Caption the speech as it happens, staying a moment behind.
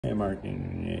Hey, Mark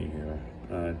Nunez here.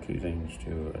 Two things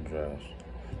to address.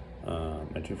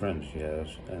 My two friends, yes,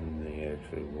 and they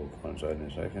actually will coincide in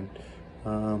a second.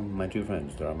 My two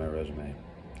friends, they're on my resume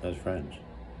as friends.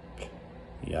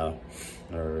 Yeah,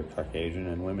 they're Caucasian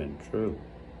and women, true.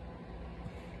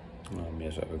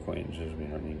 Yes, I have acquaintances, we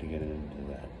don't need to get into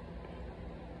that.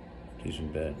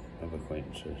 Decent bit of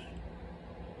acquaintances.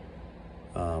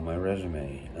 My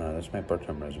resume, that's my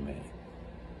part-time resume.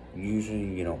 Usually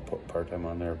you don't put part-time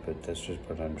on there, but that's just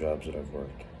part-time jobs that I've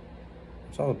worked.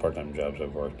 That's all the part-time jobs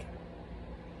I've worked.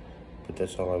 But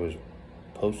that's all I was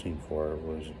posting for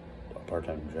was a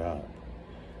part-time job.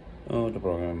 Oh, the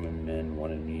program men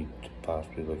wanted me to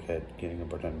possibly look at getting a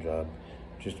part-time job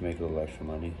just to make a little extra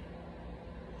money,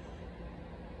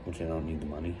 which I don't need the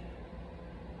money.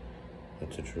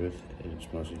 That's the truth.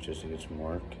 It's mostly just to get some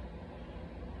work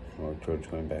and work towards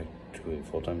going back to a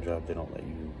full-time job. They don't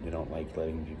like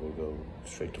letting people go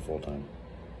straight to full-time,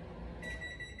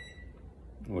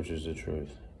 which is the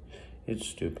truth. It's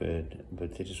stupid,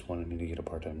 but they just wanted me to get a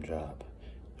part-time job.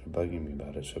 They're bugging me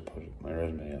about it, so I put my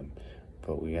resume up.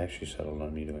 But we actually settled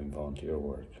on me doing volunteer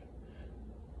work.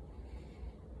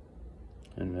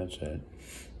 And that's it.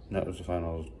 And that was the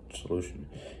final solution,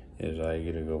 is I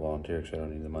get to go volunteer because I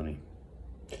don't need the money.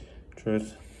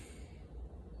 Truth.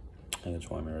 And that's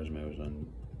why my resume was on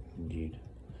Indeed.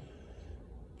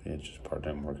 Yeah, it's just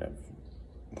part-time work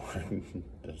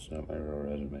that's not my real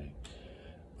resume.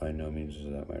 By no means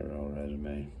is that my real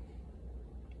resume.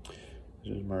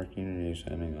 This is Mark Unity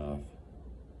signing off.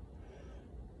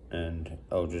 And,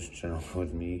 just general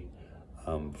with me,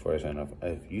 before I sign off,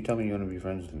 if you tell me you want to be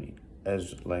friends with me,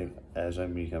 as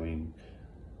I'm becoming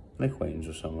an acquaintance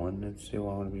with someone, and say,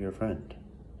 well, I want to be your friend.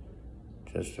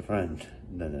 Just a friend.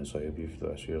 Then that's all you'll be for the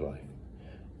rest of your life.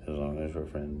 As long as your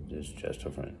friend is just a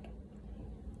friend.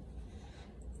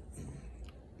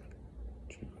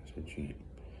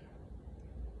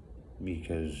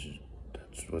 Because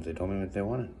that's what they told me what they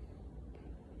wanted.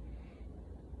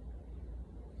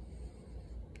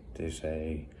 They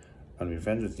say, I want to be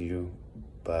friends with you,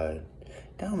 but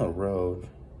down the road,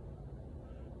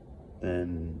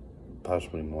 then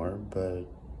possibly more, but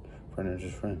friends are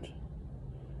just friends.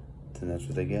 Then that's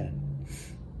what they get.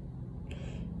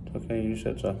 It's okay, you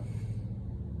said so.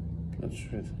 That's the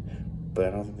truth. But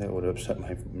I don't think that would upset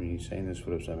me saying this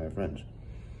would upset my friends.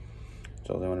 That's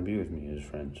all they want to be with me is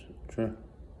friends. True.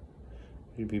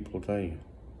 Few people will tell you.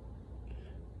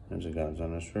 That's a God's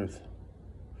honest truth.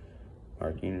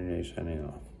 Mark Unity signing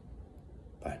off.